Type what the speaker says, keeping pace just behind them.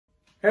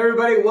Hey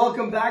everybody,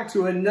 welcome back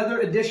to another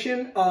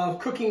edition of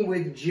Cooking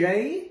with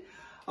Jay.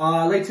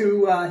 I'd like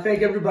to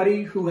thank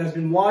everybody who has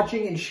been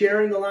watching and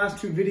sharing the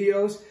last two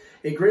videos.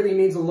 It greatly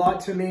means a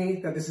lot to me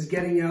that this is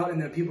getting out and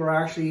that people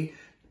are actually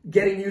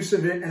getting use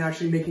of it and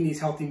actually making these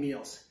healthy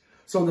meals.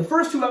 So in the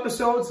first two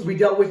episodes, we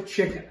dealt with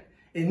chicken.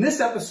 In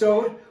this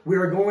episode, we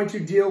are going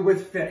to deal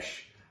with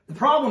fish. The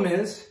problem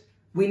is,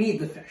 we need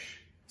the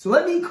fish. So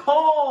let me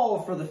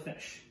call for the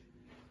fish.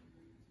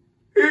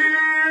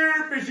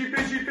 Here, fishy,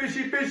 fishy,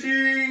 fishy,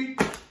 fishy.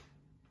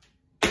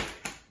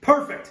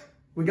 Perfect.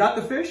 We got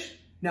the fish.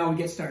 Now we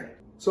get started.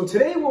 So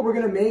today what we're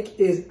going to make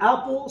is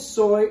apple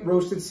soy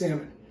roasted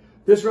salmon.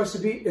 This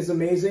recipe is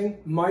amazing.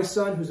 My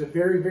son, who's a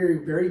very,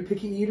 very, very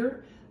picky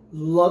eater,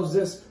 loves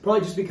this,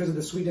 probably just because of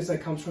the sweetness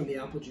that comes from the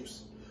apple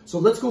juice. So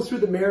let's go through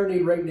the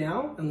marinade right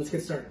now and let's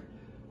get started.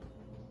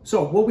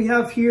 So what we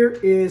have here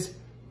is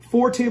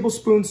 4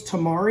 tablespoons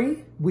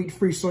tamari,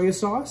 wheat-free soy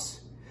sauce.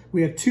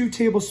 We have 2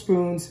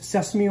 tablespoons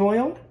sesame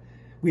oil.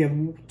 We have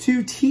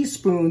 2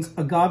 teaspoons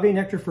agave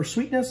nectar for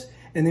sweetness.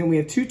 And then we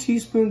have 2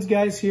 teaspoons,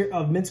 guys, here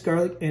of minced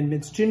garlic and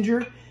minced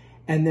ginger.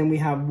 And then we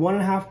have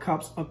 1.5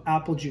 cups of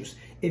apple juice.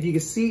 If you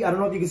can see, I don't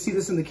know if you can see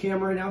this in the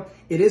camera right now,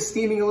 it is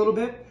steaming a little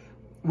bit.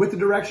 With the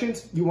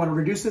directions, you want to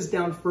reduce this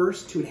down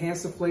first to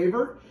enhance the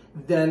flavor,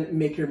 then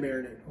make your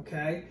marinade,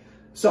 okay?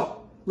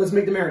 So let's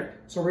make the marinade.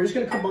 So we're just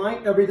gonna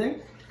combine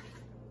everything.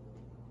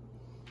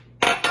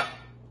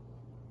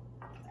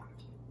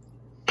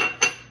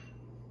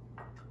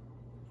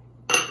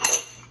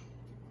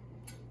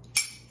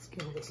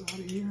 Get all this out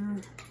of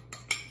here.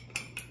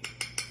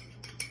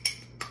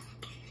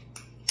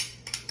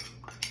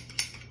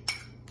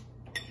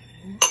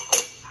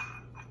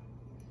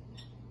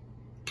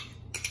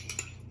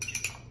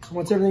 So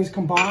once everything's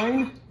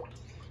combined,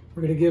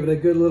 we're going to give it a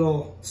good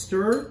little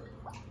stir.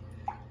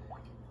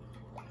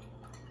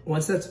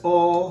 Once that's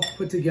all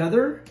put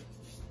together,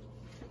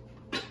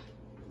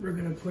 we're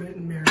going to put it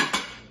in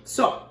marinade.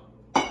 So,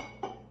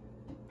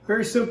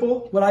 very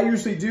simple. What I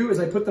usually do is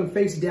I put them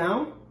face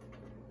down.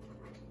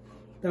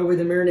 That way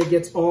the marinade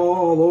gets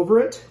all over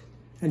it.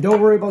 And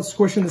don't worry about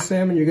squishing the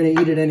salmon, you're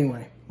gonna eat it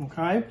anyway,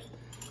 okay?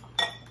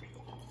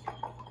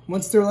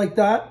 Once they're like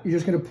that, you're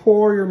just gonna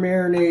pour your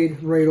marinade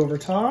right over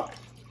top.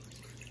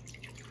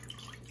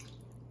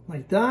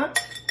 Like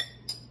that.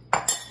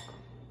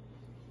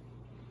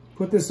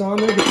 Put this on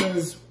there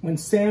because when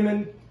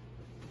salmon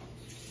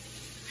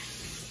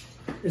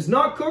is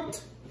not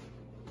cooked,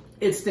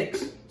 it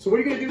stinks. So what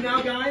you're gonna do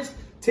now, guys,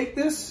 take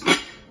this,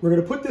 we're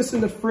gonna put this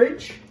in the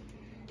fridge.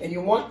 And you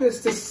want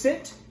this to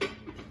sit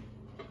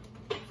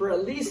for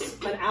at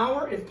least an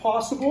hour if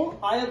possible.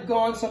 I have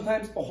gone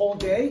sometimes a whole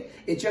day.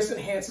 It just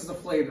enhances the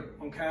flavor,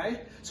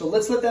 okay? So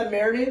let's let that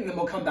marinate and then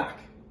we'll come back.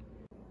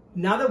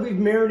 Now that we've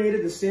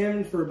marinated the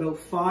salmon for about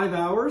 5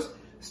 hours,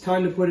 it's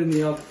time to put it in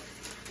the oven.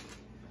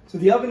 So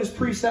the oven is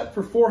preset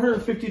for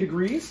 450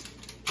 degrees.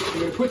 We're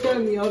gonna put that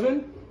in the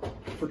oven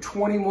for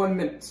 21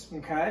 minutes,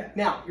 okay?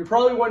 Now, you're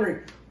probably wondering,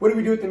 what do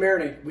we do with the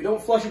marinade? We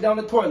don't flush it down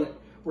the toilet.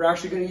 We're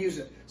actually going to use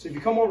it. So if you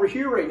come over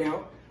here right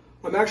now,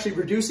 I'm actually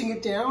reducing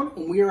it down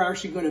and we are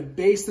actually going to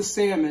baste the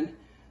salmon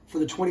for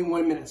the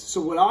 21 minutes.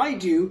 So what I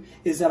do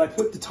is that I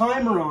put the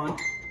timer on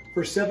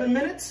for 7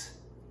 minutes.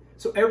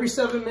 So every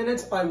 7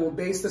 minutes, I will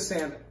baste the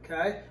salmon,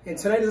 okay? And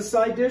tonight as a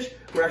side dish,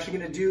 we're actually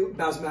going to do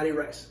basmati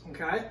rice,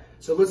 okay?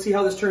 So let's see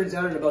how this turns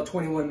out in about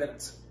 21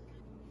 minutes.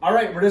 All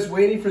right, we're just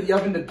waiting for the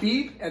oven to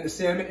beep and the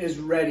salmon is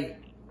ready.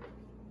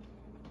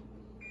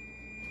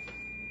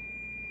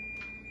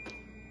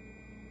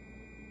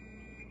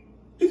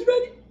 It's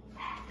ready.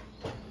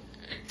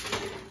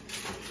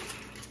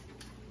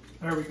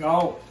 There we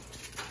go.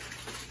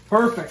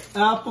 Perfect.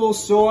 Apple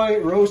soy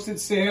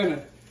roasted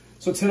salmon.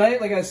 So tonight,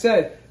 like I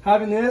said,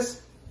 having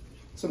this,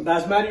 some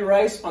basmati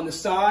rice on the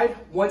side.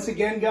 Once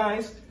again,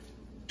 guys,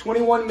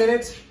 21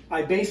 minutes.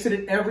 I basted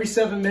it every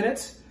 7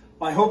 minutes.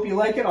 I hope you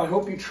like it. I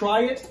hope you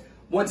try it.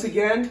 Once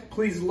again,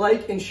 please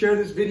like and share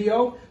this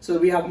video so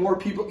that we have more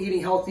people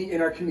eating healthy in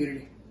our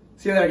community.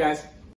 See you there, guys.